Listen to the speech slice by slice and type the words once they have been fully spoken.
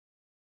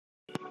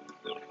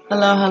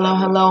Hello, hello,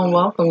 hello, and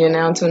welcome. You're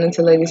now tuned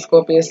into Lady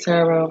Scorpius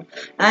Tarot.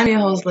 I'm your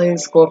host, Lady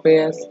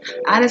Scorpius.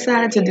 I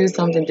decided to do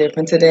something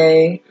different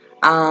today.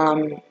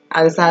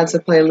 I decided to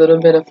play a little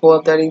bit of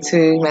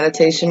 432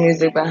 meditation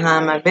music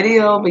behind my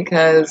video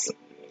because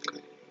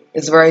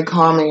it's very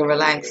calming and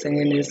relaxing,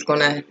 and it's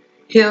going to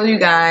heal you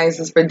guys.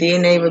 It's for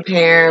DNA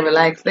repair,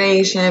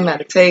 relaxation,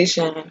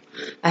 meditation.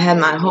 I have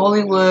my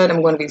holy wood.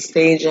 I'm going to be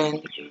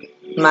staging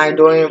my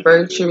Adoring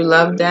Virtue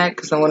love deck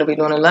because I'm going to be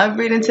doing a love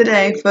reading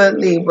today for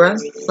Libra,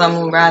 Sun,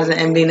 Moon, Rising,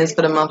 and Venus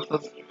for the month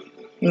of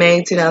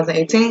May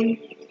 2018. I'm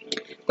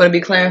going to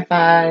be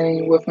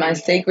clarifying with my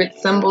Sacred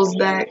Symbols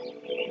deck.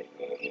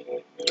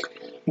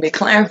 Be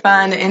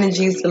clarifying the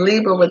energies for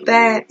Libra with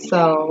that.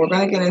 So we're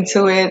going to get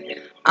into it.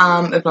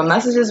 If my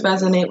messages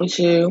resonate with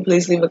you,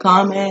 please leave a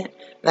comment.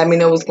 Let me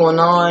know what's going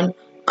on.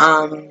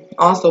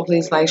 Also,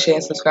 please like, share,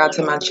 and subscribe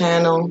to my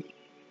channel.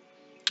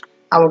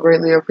 I would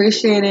greatly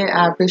appreciate it.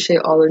 I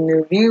appreciate all the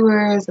new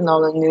viewers and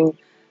all the new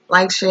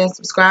likes, shares,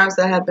 subscribes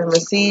that I have been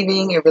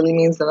receiving. It really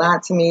means a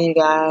lot to me, you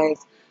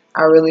guys.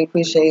 I really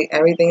appreciate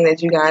everything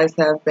that you guys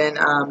have been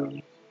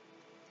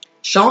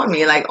showing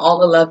me. Like all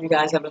the love you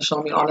guys have been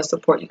showing me, all the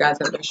support you guys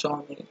have been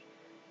showing me.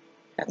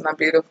 That's my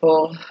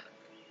beautiful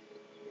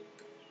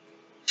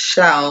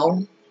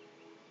shell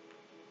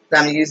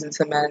that I'm using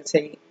to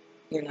meditate,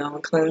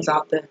 and cleanse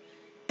out the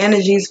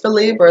energies for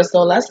Libra.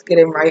 So let's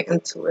get right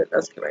into it.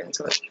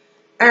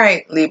 All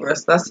right,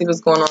 Libras, let's see what's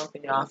going on for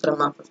y'all for the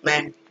month of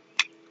May.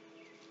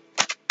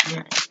 All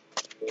right.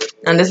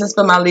 And this is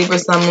for my Libra,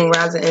 Sun, Moon,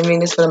 Rising, and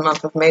Venus for the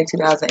month of May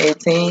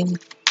 2018.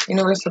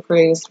 Universal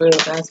Creative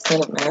Spirit, Master,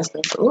 Planet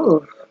Masters.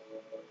 Ooh.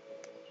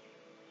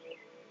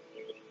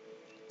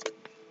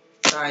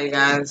 Sorry, you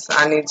guys.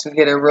 I need to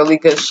get a really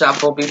good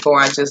shuffle before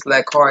I just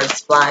let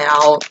cards fly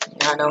out.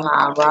 Y'all know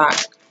how I rock.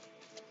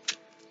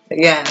 But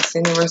yes,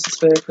 Universal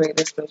Spirit,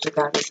 Creative Spiritual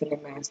Guidance, and the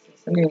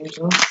Masters and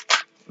Angels.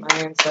 My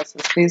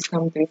ancestors, please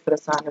come through for the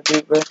sign of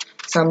Libra,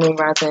 Sun, Moon,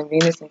 Rising, and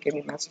Venus, and give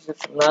me messages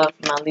of love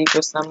for my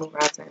Libra, Sun, Moon,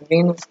 Rising, and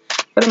Venus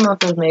for the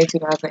month of May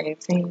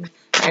 2018.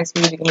 I ask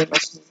for you to give me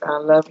messages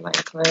of love, light,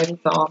 and clarity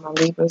for all my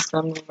Libra,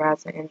 Sun, Moon,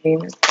 Rising, and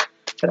Venus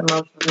for the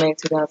month of May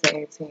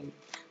 2018.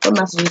 What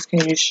messages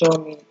can you show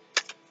me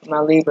for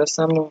my Libra,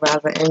 Sun, Moon,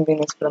 Rising, and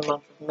Venus for the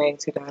month of May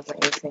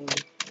 2018?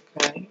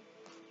 Okay.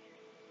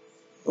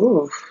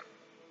 Ooh.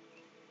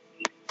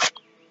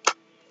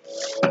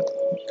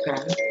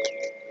 Okay.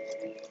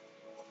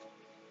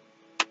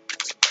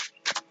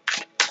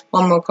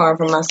 One more card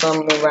for my Sun,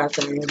 Moon,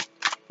 Rising,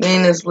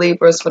 Venus,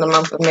 Libras for the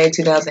month of May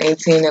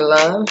 2018 in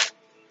love.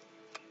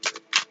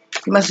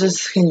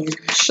 Messages can you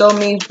show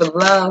me for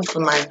love for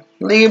my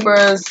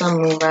Libras,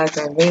 Sun, Moon,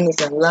 Rising, and Venus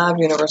in love,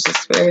 Universal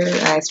Spirit.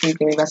 I ask for you to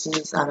give me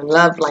messages out of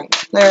love, light,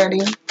 and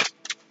clarity,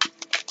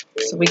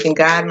 so we can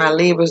guide my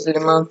Libras through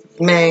the month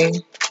of May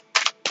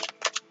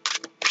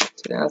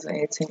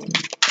 2018.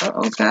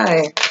 Oh,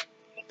 okay.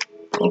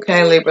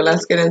 Okay, Libra,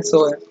 let's get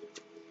into it.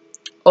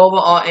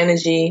 Overall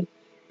energy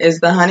is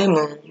the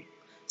honeymoon.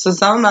 So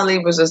some of my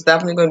Libras is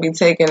definitely going to be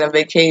taking a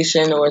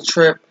vacation or a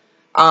trip,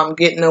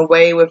 getting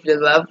away with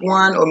your loved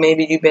one, or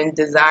maybe you've been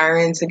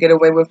desiring to get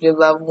away with your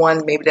loved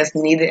one. Maybe that's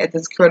needed at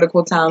this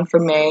critical time for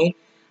May.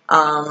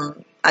 I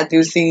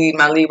do see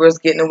my Libras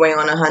getting away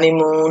on a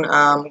honeymoon,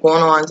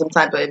 going on some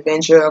type of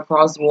adventure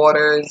across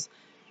waters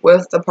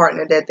with the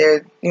partner that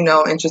they're,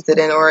 interested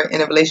in or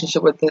in a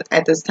relationship with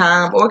at this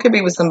time. Or it could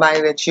be with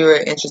somebody that you're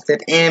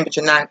interested in, but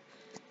you're not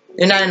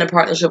in a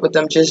partnership with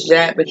them just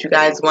yet, but you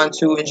guys want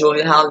to enjoy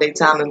your holiday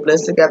time and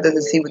bliss together to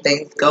see where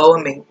things go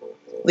and may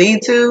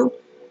lead to.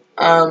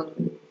 One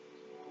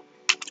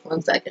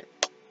second.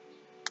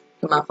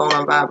 Put my phone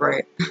on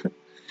vibrate.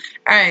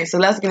 Alright, so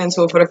let's get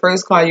into it. For the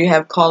first card, you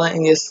have Calling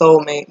in Your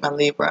Soulmate, my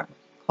Libra.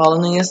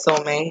 Calling in Your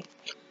Soulmate.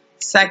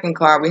 Second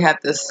card, we have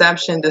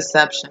Deception.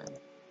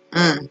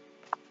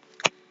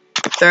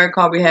 Third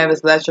card we have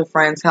is Let Your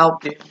Friends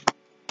Help You.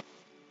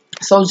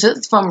 So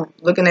just from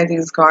looking at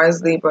these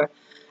cards, Libra,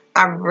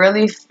 I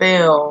really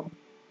feel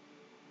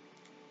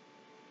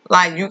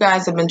like you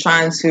guys have been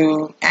trying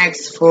to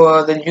ask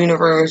for the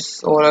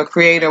universe or the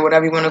creator,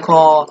 whatever you want to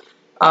call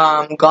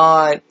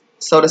God,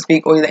 so to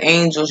speak, or the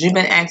angels. You've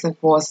been asking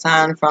for a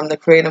sign from the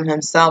creator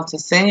himself to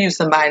send you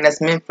somebody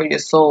that's meant for your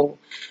soul.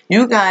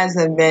 You guys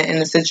have been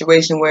in a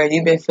situation where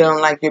you've been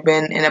feeling like you've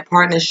been in a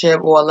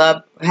partnership or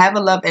have a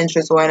love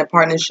interest or in a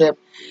partnership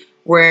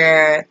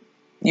where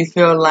you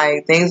feel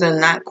like things are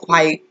not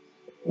quite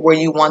where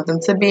you want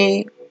them to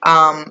be.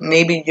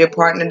 Maybe your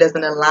partner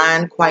doesn't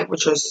align quite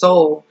with your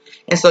soul.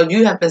 And so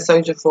you have been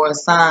searching for a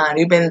sign.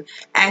 You've been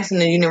asking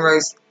the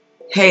universe,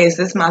 hey, is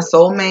this my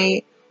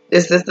soulmate?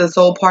 Is this the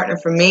soul partner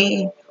for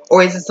me?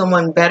 Or is it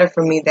someone better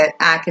for me that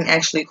I can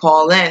actually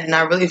call in? And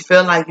I really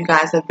feel like you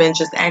guys have been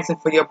just asking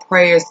for your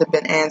prayers to have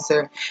been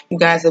answered. You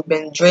guys have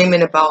been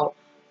dreaming about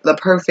the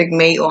perfect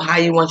mate or how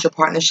you want your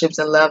partnerships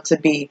and love to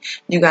be.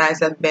 You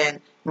guys have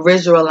been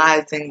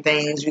visualizing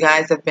things. You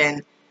guys have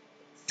been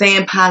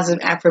saying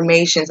positive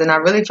affirmations. And I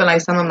really feel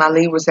like some of my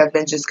Libras have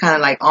been just kind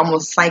of like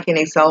almost psyching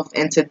themselves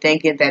into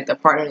thinking that the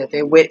partner that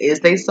they're with is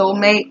their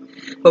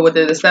soulmate. But with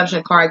the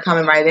deception card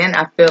coming right in,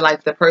 I feel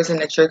like the person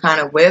that you're kind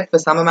of with, for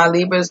some of my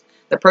Libras,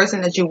 the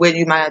person that you're with,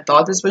 you might have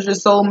thought this was your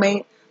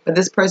soulmate, but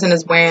this person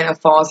is wearing a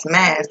false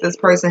mask. This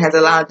person has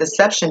a lot of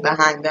deception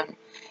behind them.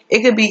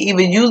 It could be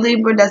even you,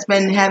 Libra, that's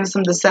been having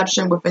some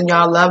deception within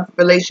y'all love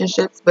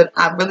relationships. But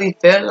I really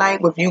feel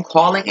like with you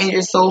calling in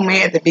your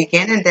soulmate at the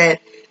beginning, that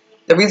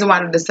the reason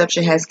why the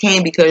deception has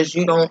came because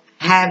you don't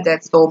have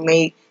that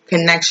soulmate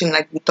connection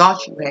like you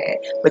thought you had.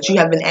 But you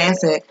have been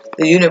asking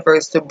the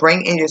universe to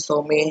bring in your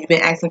soulmate, and you've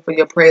been asking for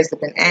your prayers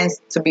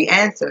to be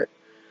answered.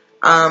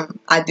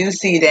 I do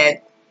see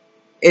that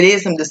it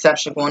is some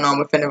deception going on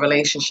within a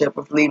relationship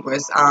with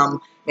Libras.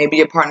 Maybe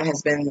your partner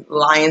has been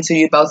lying to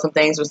you about some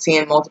things or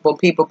seeing multiple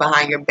people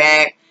behind your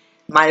back.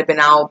 Might have been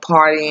out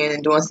partying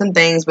and doing some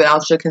things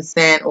without your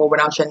consent or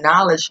without your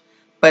knowledge.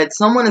 But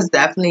someone is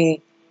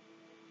definitely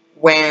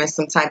wearing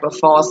some type of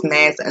false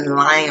mask and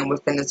lying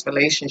within this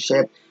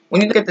relationship.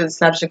 When you look at the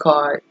deception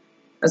card,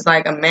 it's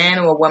like a man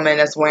or a woman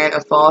that's wearing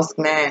a false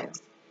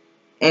mask.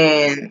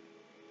 And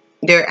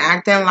they're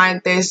acting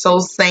like they're so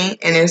saint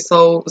and they're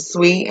so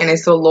sweet and they're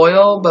so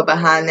loyal, but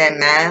behind that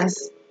mask,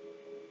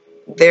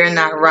 they're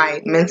not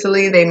right.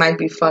 Mentally, they might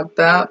be fucked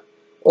up,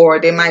 or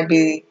they might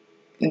be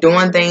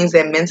doing things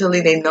that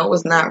mentally they know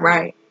is not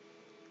right.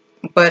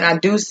 But I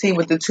do see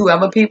with the two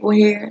other people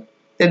here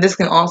that this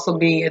can also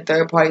be a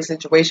third party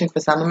situation for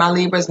some of my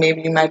Libras.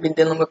 Maybe you might be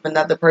dealing with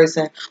another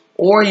person,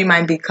 or you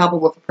might be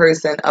coupled with a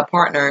person, a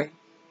partner,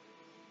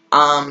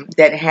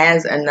 that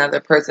has another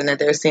person that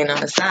they're seeing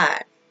on the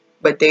side.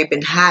 But they've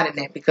been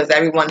hiding it because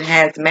everyone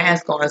has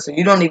masks on, so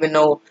you don't even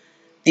know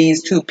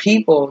these two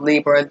people,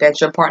 Libra, that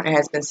your partner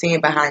has been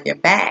seeing behind your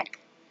back.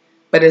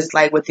 But it's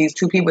like with these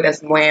two people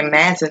that's wearing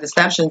masks and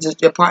deception,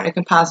 just your partner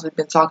can possibly have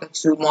been talking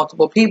to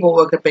multiple people,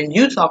 or it could have been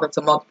you talking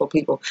to multiple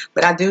people.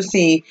 But I do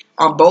see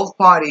on both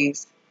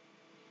parties,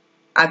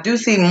 I do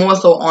see more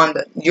so on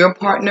your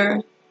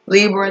partner,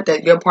 Libra,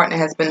 that your partner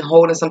has been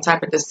holding some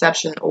type of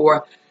deception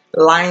or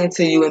lying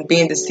to you and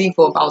being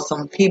deceitful about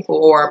some people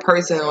or a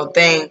person or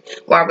thing.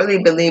 What I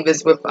really believe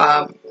is with,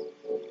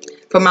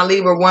 for my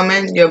Libra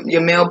woman,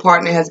 your male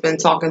partner has been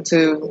talking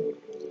to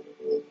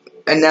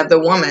another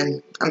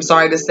woman. I'm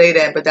sorry to say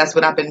that, but that's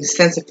what I've been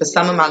sensing for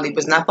some of my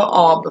Libras. Not for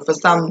all, but for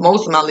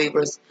most of my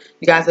Libras.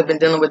 You guys have been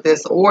dealing with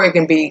this. Or it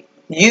can be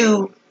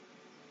you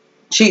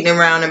cheating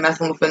around and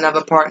messing with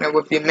another partner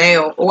with your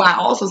male. Or I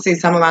also see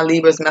some of my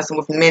Libras messing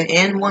with men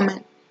and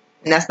women.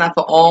 And that's not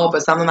for all,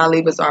 but some of my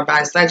Libras are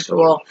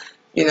bisexual.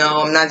 You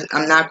know,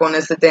 I'm not going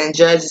to sit there and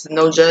judge. It's a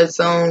no judge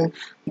zone.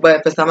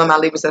 But for some of my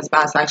Libras that's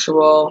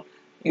bisexual,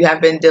 you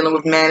have been dealing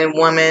with man and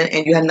woman,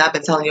 and you have not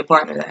been telling your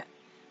partner that.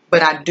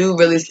 But I do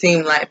really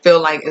feel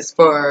like it's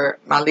for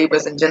my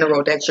Libras in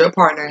general that your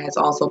partner has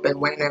also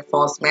been wearing their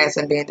false mask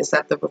and being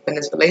deceptive within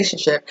this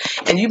relationship.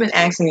 And you've been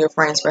asking your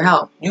friends for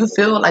help. You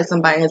feel like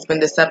somebody has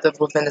been deceptive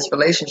within this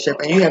relationship,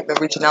 and you have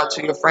been reaching out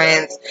to your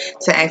friends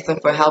to ask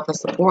them for help and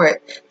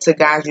support to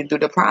guide you through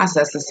the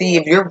process to see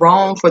if you're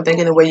wrong for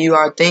thinking the way you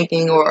are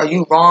thinking, or are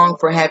you wrong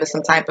for having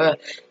some type of,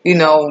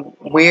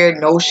 weird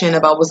notion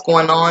about what's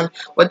going on.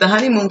 With the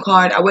honeymoon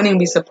card, I wouldn't even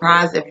be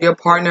surprised if your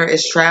partner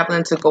is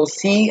traveling to go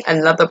see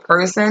another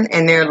person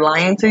and they're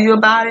lying to you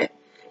about it.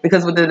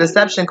 Because with the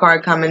deception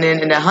card coming in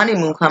and the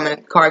honeymoon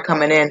card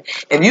coming in,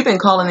 if you've been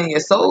calling in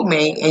your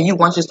soulmate and you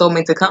want your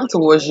soulmate to come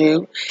towards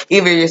you,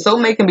 either your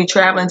soulmate can be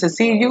traveling to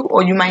see you,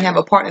 or you might have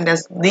a partner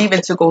that's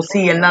leaving to go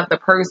see another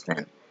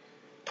person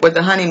with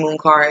the honeymoon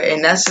card.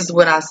 And that's just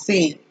what I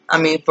see. I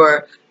mean,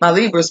 for my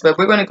Libras, but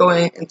we're going to go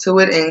into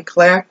it and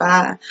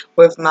clarify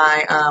with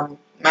my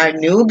my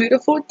new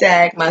beautiful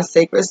deck, my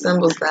Sacred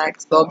Symbols deck.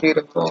 So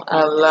beautiful.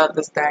 I love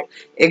this deck.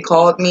 It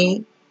called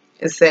me.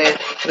 It said,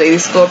 Lady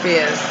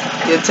Scorpius,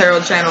 your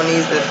tarot channel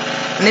needs this.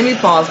 And let me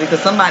pause because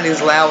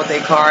somebody's loud with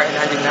their card and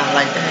I do not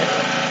like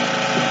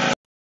that.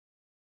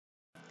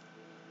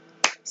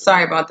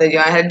 Sorry about that,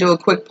 y'all. I had to do a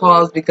quick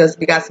pause because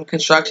we got some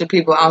construction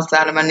people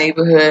outside of my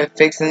neighborhood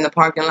fixing the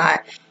parking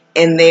lot,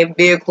 and their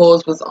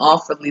vehicles was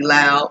awfully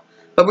loud.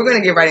 But we're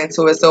going to get right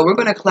into it. So we're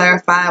going to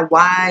clarify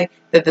why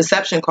the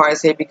deception card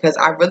is here, because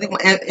I really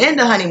want, and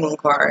the honeymoon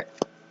card,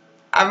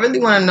 I really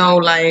want to know,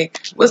 like,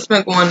 what's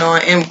been going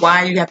on and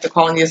why you have to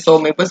call in your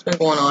soulmate. What's been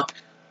going on?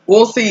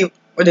 We'll see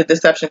with the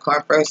deception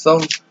card first.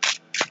 So,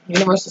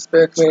 Universal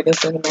Spirit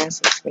Creators and the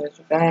Master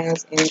Spiritual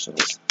Guides,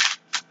 Angels,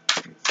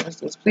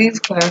 Ancestors, please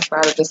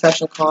clarify the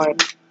deception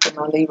card for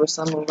my Libra,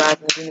 Sun, Moon,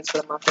 Rising, and Venus for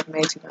the month of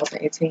May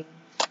 2018.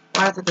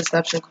 Why is the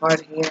deception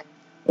card here?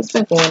 What's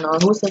been going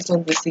on? Who's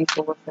been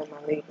deceitful within my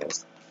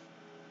Libras?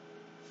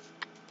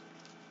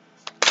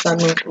 Sun,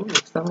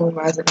 Moon,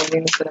 Rising, and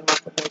Venus for the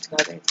month of May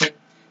 2018.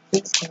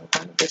 Please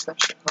clarify the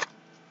deception card.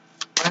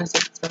 Why is the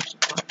deception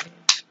card here?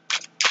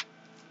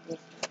 Please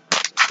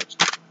clarify the deception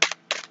card.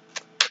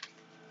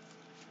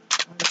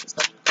 Why is the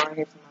deception card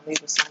here for my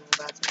Libra, Sun, Moon,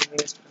 Rising, and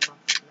Venus for the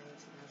month of May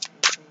 2018?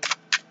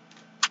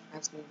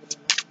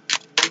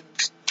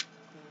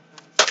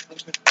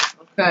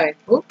 Okay.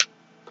 Oop.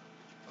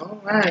 All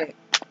right.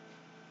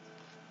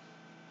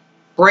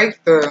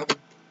 Breakthrough.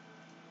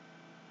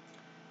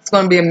 It's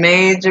going to be a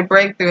major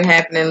breakthrough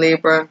happening,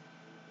 Libra.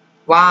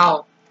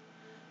 Wow.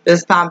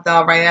 This popped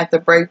out right after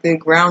breakthrough,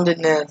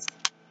 groundedness.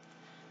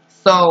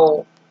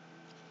 So,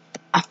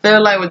 I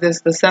feel like with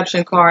this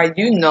deception card,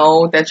 you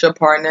know that your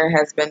partner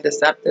has been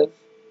deceptive.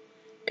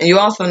 And you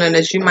also know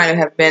that you might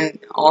have been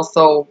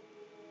also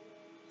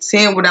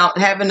seeing without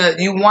having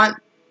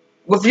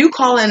if you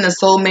call in a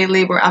soulmate,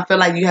 Libra, I feel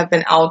like you have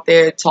been out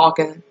there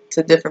talking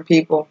to different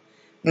people,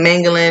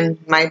 mingling,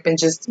 might have been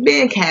just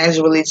being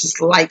casually,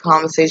 just light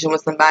conversation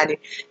with somebody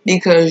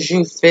because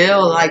you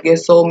feel like your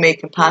soulmate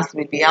can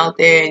possibly be out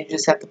there and you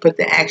just have to put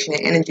the action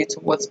and energy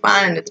towards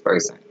finding this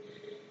person.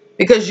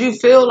 Because you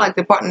feel like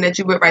the partner that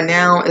you're with right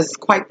now is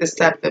quite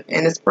deceptive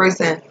and this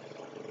person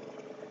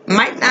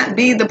might not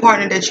be the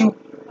partner that you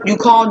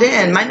called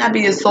in, might not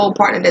be your soul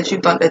partner that you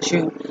thought that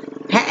you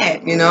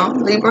had,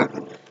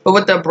 Libra. But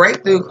with the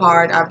breakthrough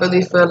card, I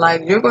really feel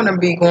like you're going to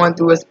be going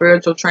through a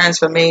spiritual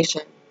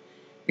transformation.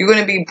 You're going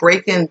to be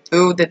breaking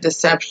through the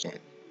deception.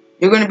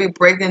 You're going to be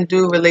breaking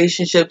through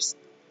relationships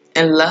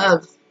and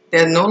love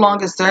that no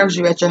longer serves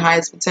you at your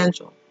highest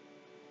potential.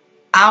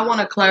 I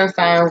want to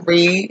clarify and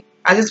read.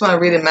 I just want to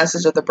read a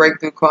message of the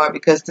breakthrough card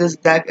because this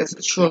deck is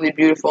truly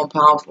beautiful and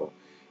powerful.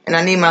 And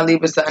I need my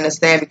Libras to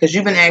understand because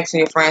you've been asking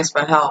your friends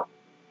for help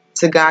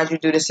to guide you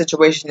through the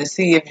situation to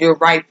see if you're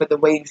right for the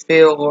way you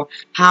feel or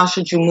how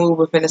should you move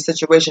within the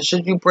situation.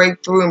 Should you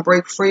break through and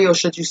break free or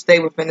should you stay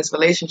within this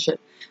relationship?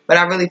 But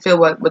I really feel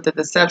with the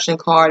deception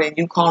card and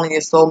you calling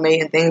your soulmate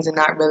and things are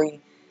not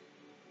really,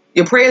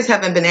 your prayers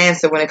haven't been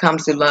answered when it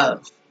comes to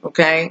love,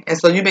 okay? And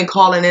so you've been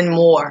calling in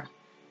more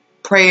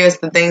prayers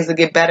for things to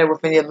get better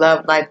within your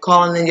love life,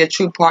 calling in your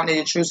true partner,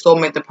 your true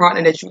soulmate, the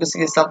partner that you can see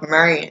yourself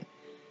marrying.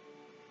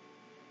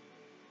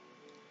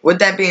 With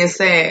that being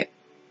said,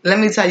 let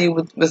me tell you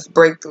what's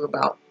breakthrough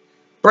about.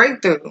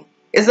 Breakthrough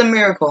is a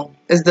miracle.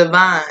 It's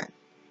divine.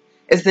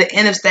 It's the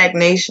end of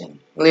stagnation,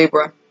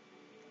 Libra.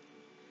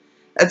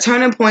 A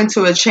turning point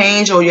to a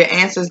change or your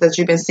answers that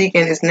you've been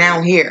seeking is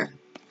now here.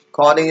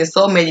 Called in your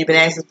soulmate, you've been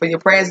asking for your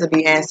prayers to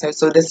be answered.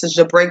 So this is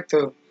your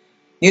breakthrough.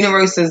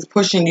 Universe is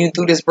pushing you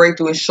through this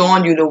breakthrough and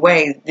showing you the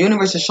way. The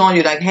universe is showing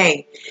you like,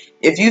 hey,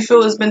 if you feel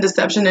there's been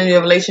deception in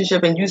your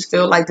relationship and you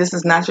feel like this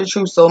is not your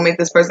true soulmate,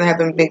 this person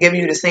haven't been giving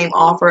you the same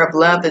offer of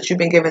love that you've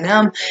been giving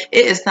them,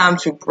 it is time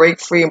to break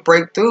free and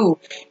break through.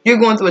 You're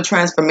going through a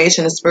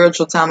transformation, a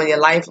spiritual time in your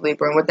life,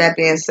 Libra. And with that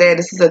being said,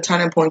 this is a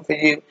turning point for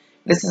you.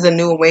 This is a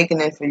new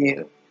awakening for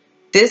you.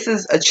 This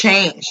is a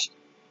change,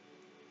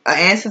 an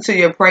answer to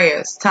your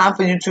prayers. Time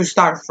for you to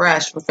start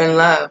fresh within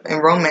love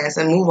and romance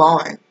and move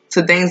on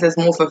to things that's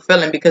more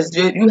fulfilling because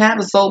you have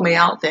a soulmate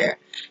out there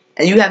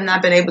and you have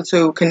not been able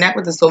to connect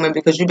with the soulmate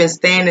because you've been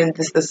staying in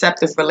this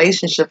deceptive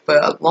relationship for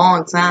a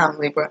long time,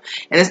 Libra.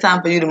 And it's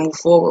time for you to move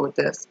forward with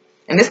this.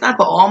 And it's not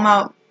for all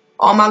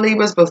my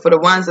Libras, but for the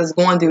ones that's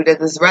going through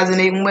that is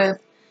resonating with,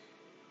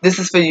 this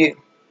is for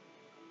you.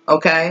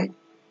 Okay?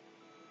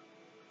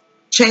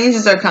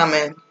 Changes are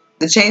coming.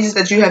 The changes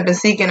that you have been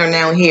seeking are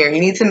now here. You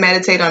need to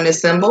meditate on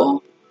this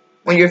symbol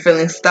when you're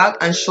feeling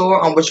stuck,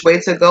 unsure on which way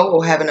to go,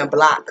 or having a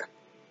block.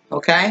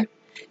 Okay?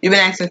 You've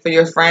been asking for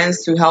your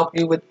friends to help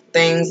you with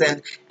things,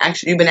 and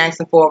actually you've been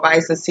asking for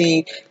advice to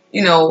see,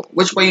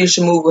 which way you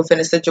should move within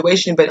a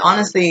situation. But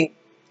honestly,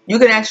 you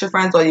can ask your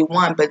friends all you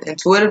want, but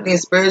intuitively and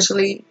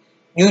spiritually,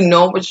 you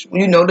know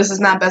this is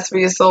not best for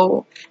your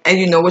soul, and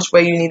you know which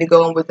way you need to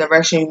go and what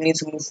direction you need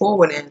to move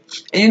forward in.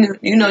 And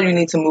you know you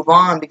need to move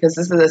on because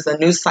this is a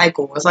new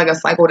cycle. It's like a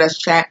cycle that's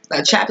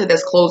a chapter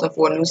that's closing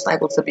for a new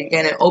cycle to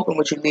begin and open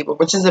with you, Libra,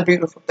 which is a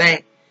beautiful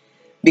thing.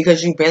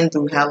 Because you've been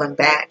through hell and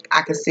back.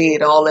 I can see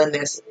it all in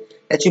this.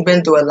 That you've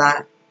been through a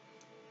lot.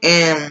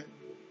 And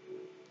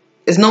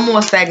there's no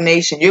more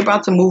stagnation. You're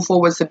about to move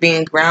forward to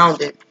being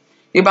grounded.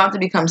 You're about to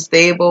become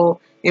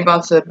stable. You're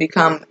about to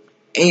become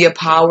in your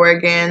power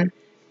again.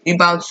 You're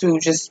about to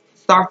just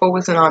start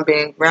focusing on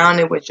being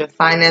grounded with your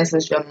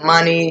finances, your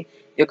money,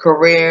 your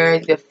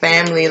career, your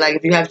family. Like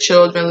if you have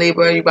children,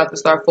 Libra, you're about to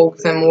start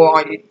focusing more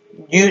on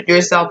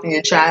yourself and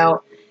your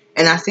child.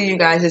 And I see you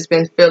guys just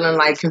been feeling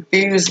like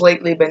confused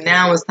lately, but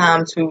now it's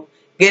time to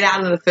get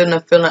out of the feeling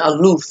of feeling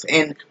aloof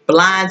and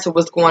blind to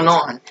what's going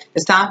on.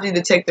 It's time for you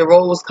to take the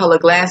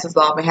rose-colored glasses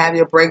off and have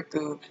your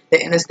breakthrough,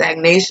 the inner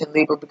stagnation,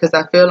 Libra, because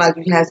I feel like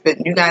you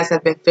guys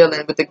have been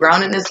feeling. With the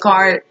groundedness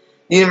card,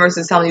 the universe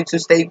is telling you to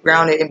stay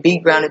grounded and be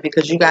grounded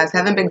because you guys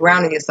haven't been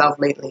grounding yourself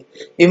lately.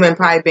 You've been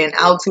probably being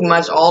out too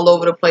much, all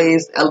over the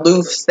place,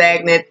 aloof,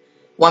 stagnant.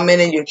 One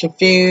minute you're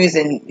confused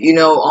and,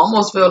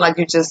 almost feel like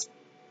you're just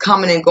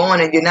coming and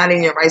going and you're not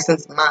in your right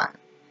sense of mind.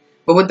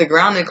 But with the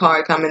grounded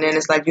card coming in,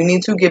 it's like you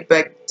need to get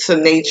back to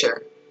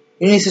nature.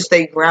 You need to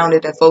stay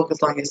grounded and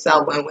focused on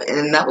yourself.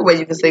 And another way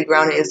you can stay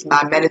grounded is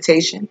by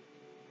meditation.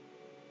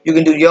 You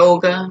can do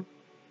yoga,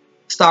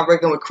 start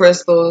working with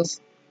crystals,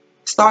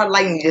 start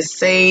lighting your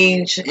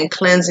sage and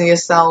cleansing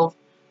yourself.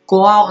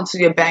 Go out into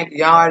your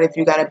backyard if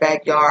you got a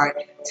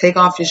backyard. Take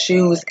off your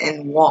shoes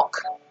and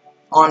walk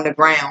on the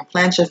ground.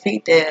 Plant your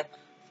feet there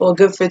for a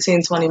good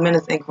 15-20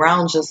 minutes and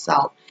ground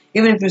yourself.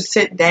 Even if you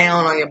sit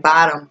down on your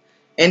bottom,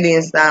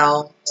 Indian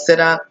style, sit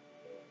up,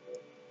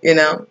 you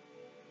know,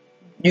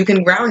 you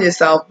can ground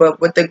yourself. But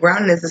with the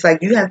groundedness, it's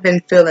like you have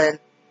been feeling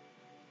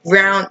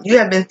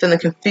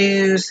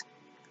confused,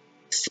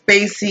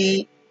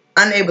 spacey,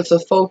 unable to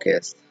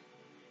focus.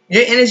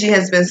 Your energy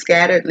has been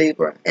scattered,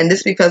 Libra, and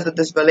this because of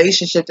this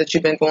relationship that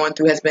you've been going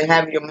through has been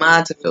having your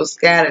mind to feel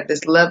scattered.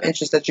 This love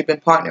interest that you've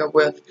been partnered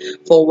with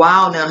for a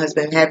while now has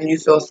been having you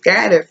feel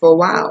scattered for a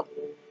while.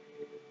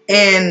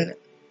 And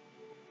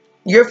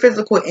your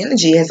physical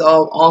energy has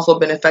also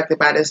been affected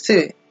by this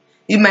too.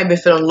 You might be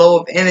feeling low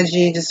of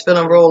energy, just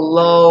feeling real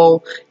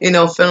low,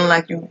 feeling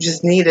like you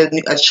just need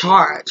a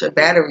charge, a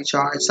battery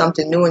charge,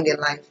 something new in your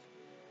life.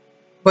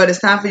 But it's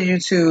time for you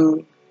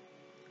to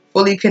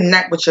fully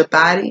connect with your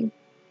body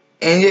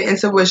and your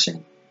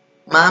intuition,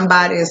 mind,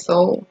 body, and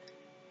soul,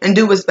 and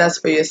do what's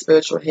best for your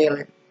spiritual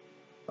healing.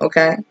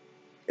 Okay?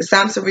 It's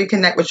time to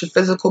reconnect with your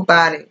physical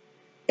body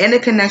and the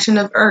connection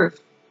of earth.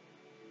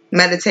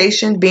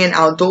 Meditation, being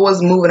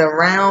outdoors, moving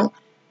around,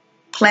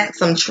 plant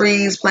some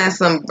trees, plant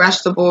some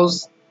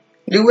vegetables,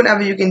 do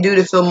whatever you can do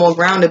to feel more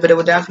grounded, but it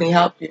will definitely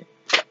help you.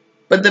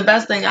 But the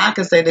best thing I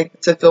can say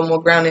to feel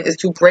more grounded is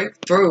to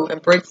break through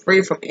and break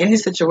free from any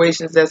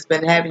situations that's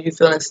been having you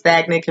feeling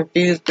stagnant,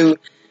 confused through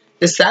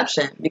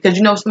deception. Because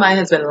somebody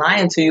has been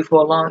lying to you for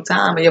a long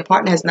time and your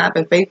partner has not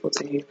been faithful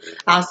to you.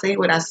 I'll say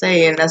what I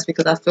say, and that's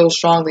because I feel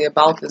strongly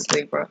about this,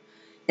 Libra.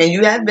 And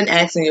you have been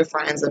asking your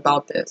friends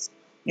about this.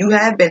 You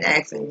have been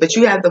asking, but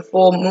you have the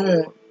full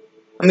moon.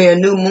 A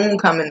new moon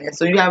coming in.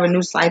 So you have a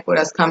new cycle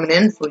that's coming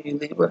in for you,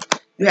 Libra.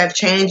 You have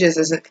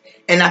changes.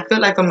 And I feel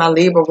like for my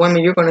Libra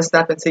women, you're going to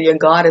step into your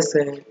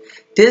goddesshood.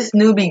 This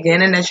new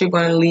beginning that you're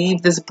going to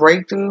leave, this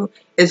breakthrough,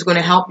 is going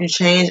to help you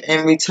change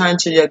and return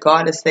to your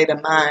goddess state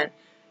of mind.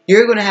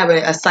 You're going to have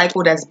a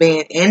cycle that's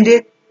being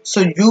ended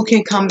so you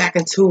can come back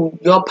into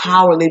your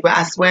power, Libra.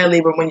 I swear,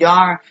 Libra, when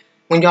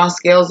y'all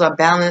scales are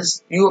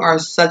balanced, you are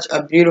such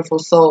a beautiful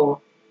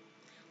soul.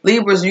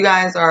 Libras, you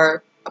guys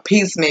are a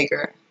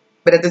peacemaker.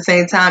 But at the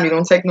same time, you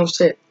don't take no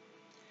shit.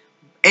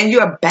 And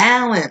you're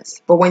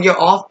balanced. But when you're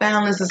off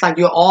balance, it's like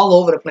you're all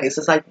over the place.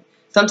 It's like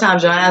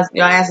sometimes your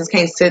asses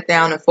can't sit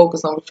down and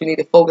focus on what you need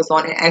to focus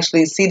on and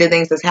actually see the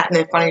things that's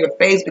happening in front of your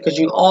face because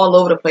you're all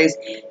over the place.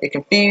 You're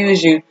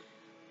confused.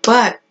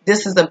 But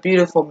this is a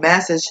beautiful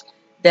message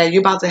that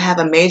you're about to have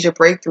a major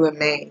breakthrough in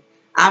May.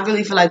 I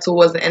really feel like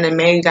towards the end of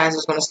May, you guys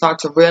are going to start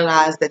to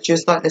realize that you're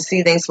starting to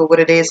see things for what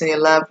it is in your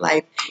love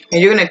life.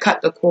 And you're going to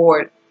cut the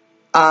cord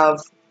of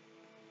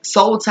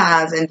soul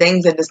ties and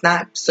things that does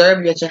not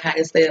serve you at your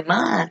highest state of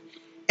mind.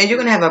 And you're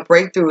going to have a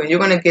breakthrough and you're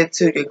going to get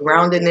to your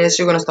groundedness.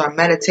 You're going to start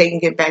meditating,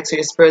 get back to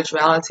your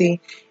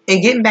spirituality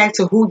and getting back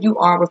to who you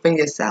are within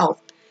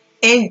yourself.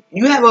 And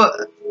you have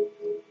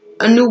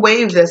a new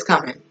wave that's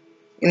coming.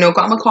 I'm going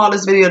to call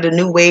this video the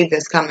new wave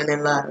that's coming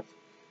in love.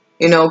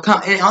 And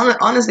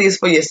honestly, it's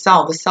for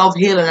yourself. It's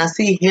self-healing. I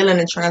see healing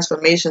and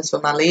transformations for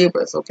my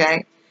Libras,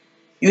 okay?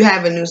 You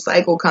have a new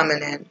cycle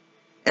coming in.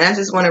 And I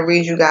just want to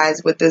read you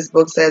guys what this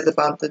book says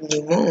about the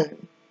new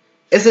moon.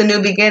 It's a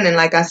new beginning,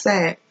 like I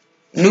said.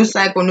 New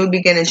cycle, new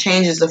beginning,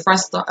 changes, a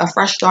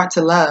fresh start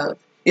to love.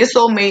 Your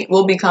soulmate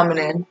will be coming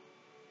in.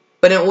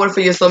 But in order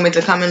for your soulmate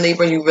to come in,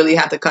 Libra, you really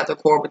have to cut the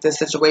cord with this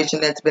situation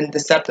that's been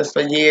deceptive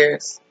for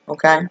years.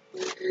 Okay?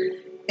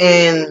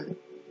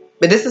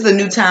 But this is a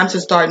new time to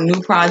start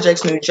new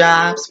projects, new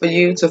jobs for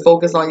you to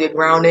focus on your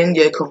grounding,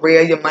 your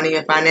career, your money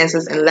and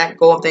finances, and let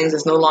go of things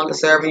that's no longer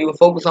serving you and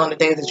focus on the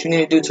things that you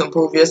need to do to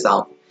improve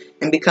yourself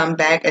and become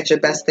back at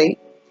your best state.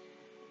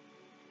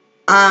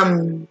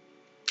 But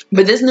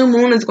this new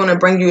moon is going to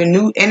bring you a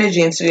new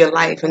energy into your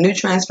life, a new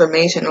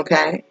transformation,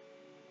 okay?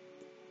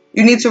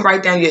 You need to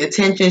write down your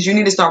intentions. You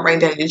need to start writing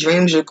down your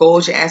dreams, your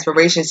goals, your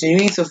aspirations. And you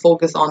need to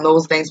focus on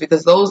those things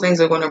because those things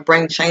are going to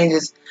bring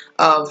changes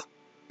of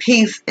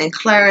peace and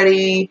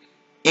clarity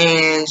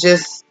and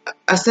just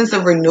a sense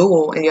of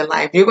renewal in your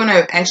life. You're going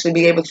to actually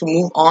be able to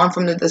move on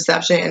from the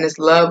deception and this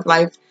love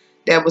life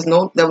that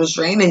was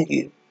draining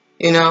you.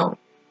 You're going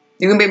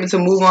to be able to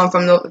move on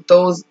from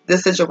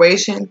this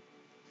situation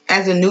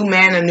as a new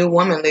man, a new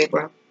woman,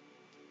 Libra.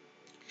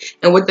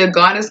 And with the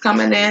goddess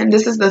coming in,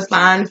 this is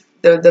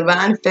the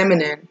divine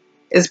feminine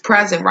is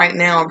present right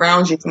now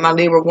around you for my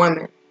Libra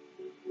women.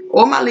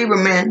 Or my Libra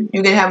men.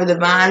 You can have a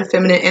divine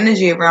feminine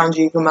energy around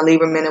you for my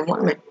Libra men and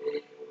women.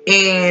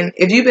 And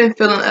if you've been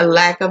feeling a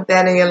lack of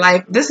that in your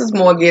life, this is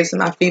more geared to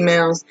my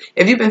females.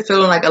 If you've been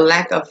feeling like a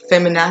lack of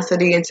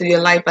femininity into your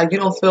life, like you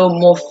don't feel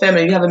more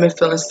feminine, you haven't been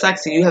feeling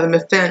sexy, you haven't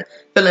been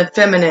feeling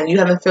feminine, you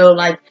haven't felt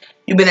like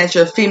you've been at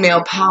your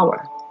female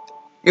power,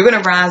 you're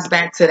going to rise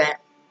back to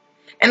that.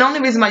 And the only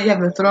reason why you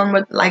haven't been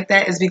feeling like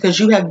that is because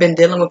you have been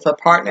dealing with a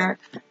partner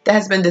that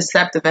has been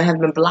deceptive and has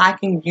been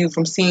blocking you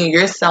from seeing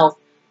yourself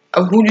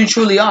of who you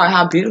truly are,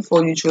 how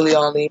beautiful you truly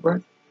are,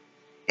 Libra.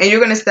 And you're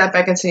going to step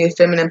back into your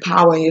feminine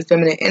power and your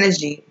feminine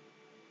energy.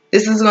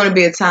 This is going to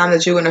be a time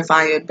that you're going to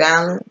find your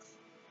balance.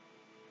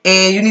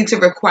 And you need to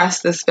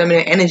request this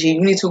feminine energy.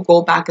 You need to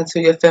go back into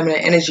your feminine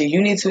energy.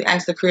 You need to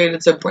ask the Creator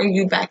to bring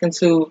you back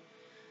into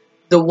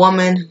the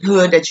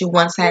womanhood that you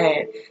once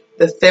had.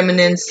 the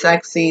feminine,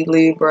 sexy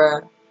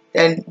Libra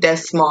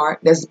that's smart,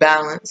 that's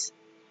balanced,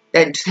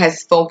 that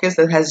has focus,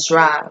 that has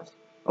drive.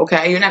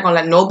 Okay? You're not going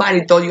to let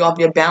nobody throw you off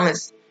your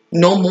balance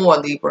no more,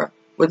 Libra,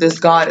 with this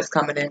goddess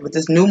coming in, with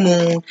this new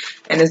moon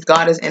and this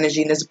goddess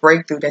energy and this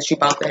breakthrough that you're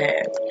about to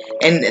have.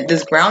 And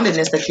this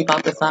groundedness that you're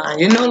about to find.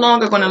 You're no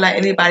longer going to let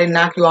anybody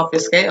knock you off your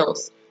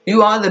scales.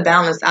 You are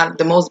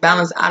the most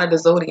balanced out of the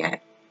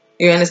zodiac.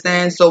 You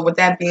understand? So with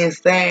that being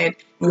said,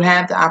 you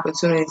have the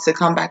opportunity to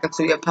come back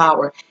into your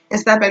power and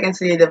step back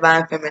into your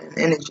divine feminine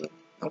energy.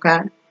 Okay?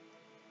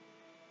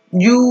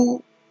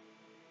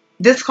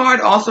 This card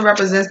also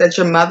represents that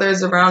your mother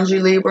is around you,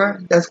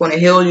 Libra. That's going to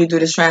heal you through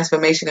this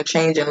transformation of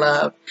change and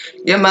love.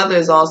 Your mother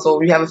is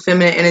also, you have a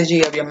feminine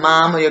energy of your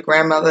mom or your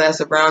grandmother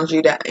that's around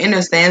you that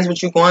understands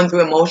what you're going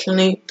through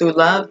emotionally through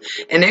love.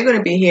 And they're going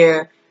to be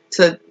here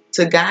to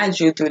guide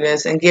you through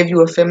this and give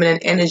you a feminine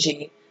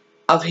energy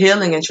of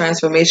healing and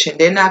transformation.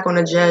 They're not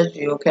going to judge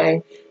you,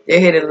 okay?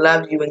 They're here to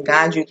love you and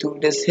guide you through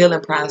this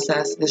healing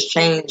process, this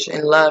change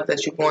and love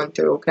that you're going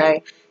through,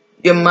 okay?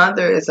 Your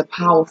mother is a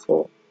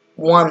powerful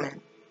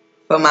woman.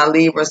 For my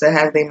Libras that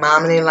has their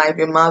mom in their life,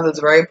 your mother is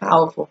very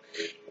powerful,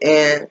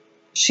 and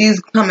she's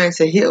coming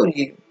to heal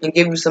you and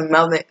give you some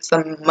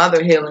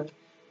mother healing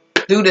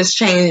through this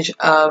change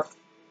of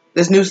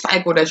this new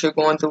cycle that you're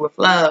going through with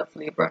love,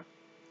 Libra.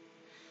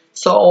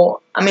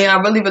 So, I mean, I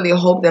really, really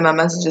hope that my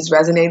messages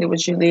resonated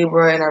with you,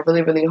 Libra, and I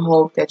really, really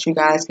hope that you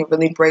guys can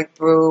really break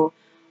through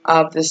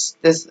this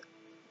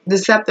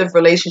deceptive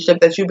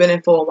relationship that you've been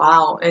in for a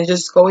while and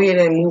just go ahead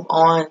and move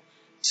on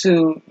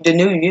to the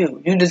new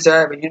you. You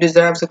deserve it. You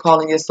deserve to call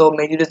in your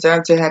soulmate. You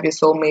deserve to have your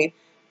soulmate,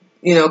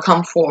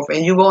 come forth.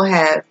 And you will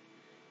have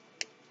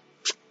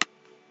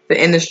the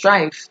end of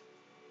strife.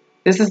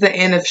 This is the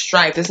end of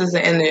strife. This is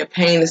the end of your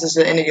pain. This is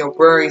the end of your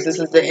worries. This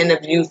is the end of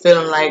you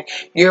feeling like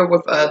you're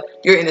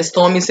in a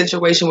stormy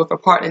situation with a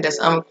partner that's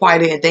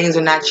unrequited and things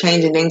are not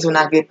changing. Things will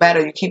not get better.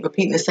 You keep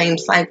repeating the same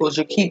cycles.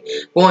 You keep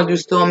going through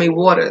stormy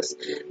waters.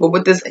 But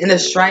with this end of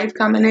strife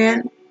coming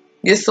in,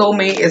 your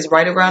soulmate is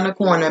right around the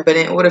corner. But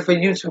in order for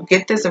you to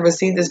get this and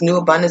receive this new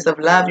abundance of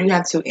love, you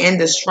have to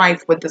end the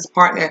strife with this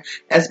partner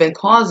that's been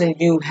causing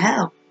you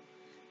hell.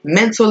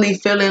 Mentally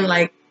feeling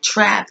like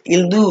trapped,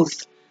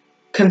 elusive,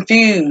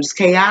 confused,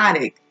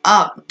 chaotic,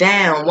 up,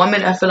 down. One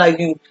minute I feel like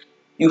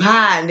you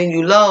high and then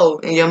you low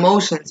in your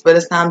emotions. But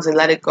it's time to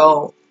let it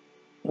go,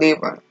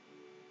 Libra.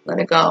 Let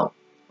it go.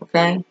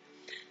 Okay?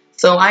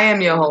 So I am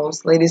your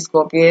host, Lady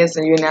Scorpius,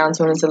 and you're now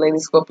tuned into Lady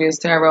Scorpius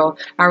Tarot.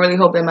 I really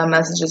hope that my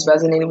messages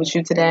resonated with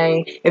you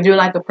today. If you would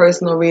like a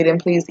personal reading,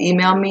 please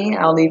email me.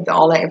 I'll leave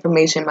all that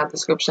information in my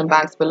description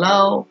box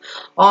below.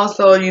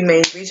 Also, you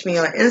may reach me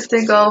on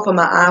Instago for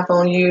my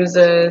iPhone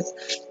users.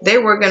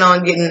 They're working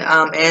on getting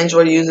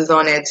Android users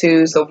on there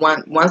too. So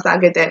once I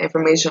get that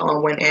information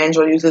on when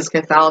Android users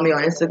can follow me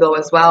on Instago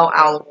as well,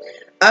 I'll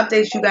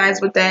update you guys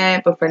with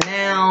that. But for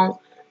now,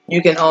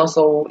 you can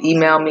also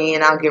email me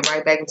and I'll get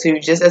right back to you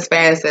just as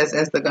fast as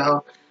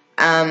Instago.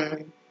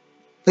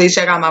 Please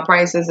check out my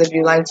prices if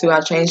you'd like to.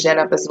 I'll change that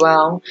up as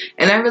well.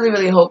 And I really,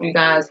 really hope you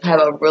guys have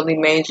a really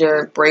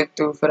major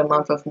breakthrough for the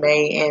month of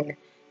May and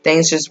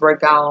things just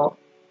work out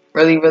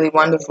really, really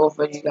wonderful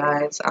for you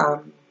guys.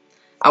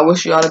 I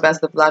wish you all the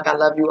best of luck. I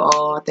love you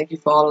all. Thank you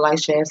for all the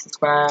likes, shares,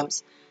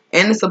 subscribes,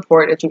 and the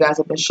support that you guys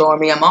have been showing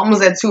me. I'm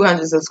almost at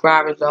 200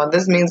 subscribers, y'all.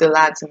 This means a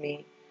lot to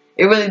me.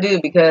 It really do,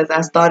 because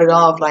I started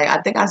off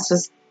I've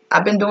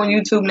been doing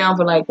YouTube now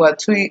for like what,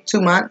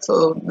 two months,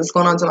 so this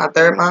going on to my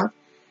 3rd month,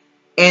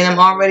 and I'm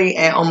already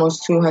at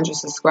almost 200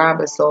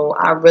 subscribers. So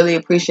I really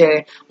appreciate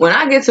it. When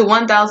I get to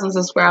 1,000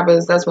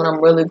 subscribers, that's when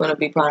I'm really going to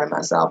be proud of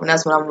myself, and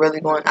that's when I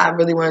really want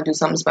to do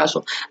something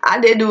special. I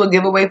did do a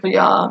giveaway for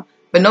y'all,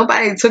 but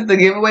nobody took the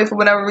giveaway for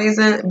whatever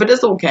reason. But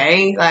it's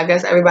okay. I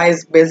guess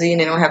everybody's busy and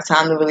they don't have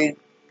time to really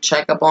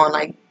check up on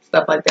like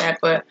stuff like that.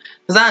 But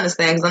because I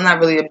understand, because I'm not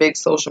really a big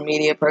social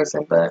media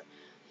person. But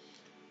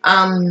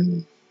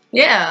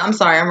yeah, I'm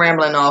sorry, I'm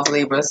rambling off,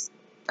 Libras.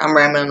 I'm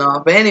rambling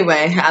off. But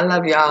anyway, I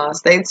love y'all.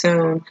 Stay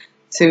tuned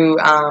to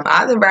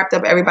I done wrapped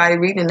up everybody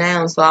reading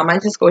now, so I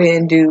might just go ahead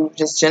and do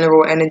just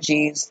general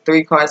energies,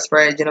 3-card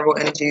spread, general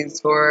energies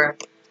for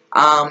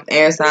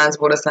air signs,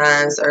 water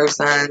signs, earth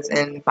signs,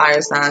 and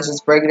fire signs.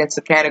 Just break it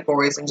into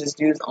categories and just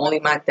use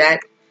only my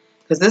deck,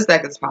 because this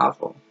deck is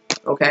powerful.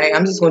 Okay,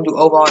 I'm just going to do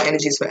overall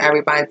energies for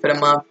everybody for the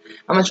month.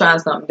 I'm going to try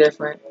something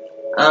different.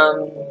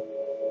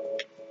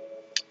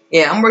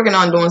 Yeah, I'm working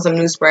on doing some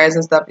new spreads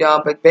and stuff,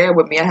 y'all, but bear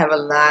with me. I have a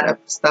lot of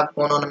stuff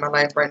going on in my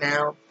life right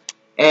now,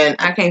 and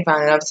I can't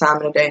find enough time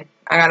in the day.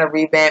 I got to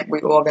revamp,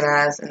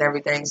 reorganize, and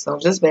everything, so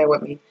just bear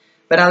with me.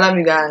 But I love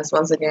you guys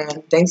once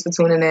again. Thanks for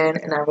tuning in,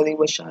 and I really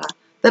wish y'all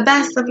the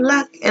best of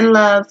luck and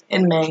love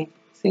in May.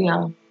 See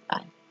y'all.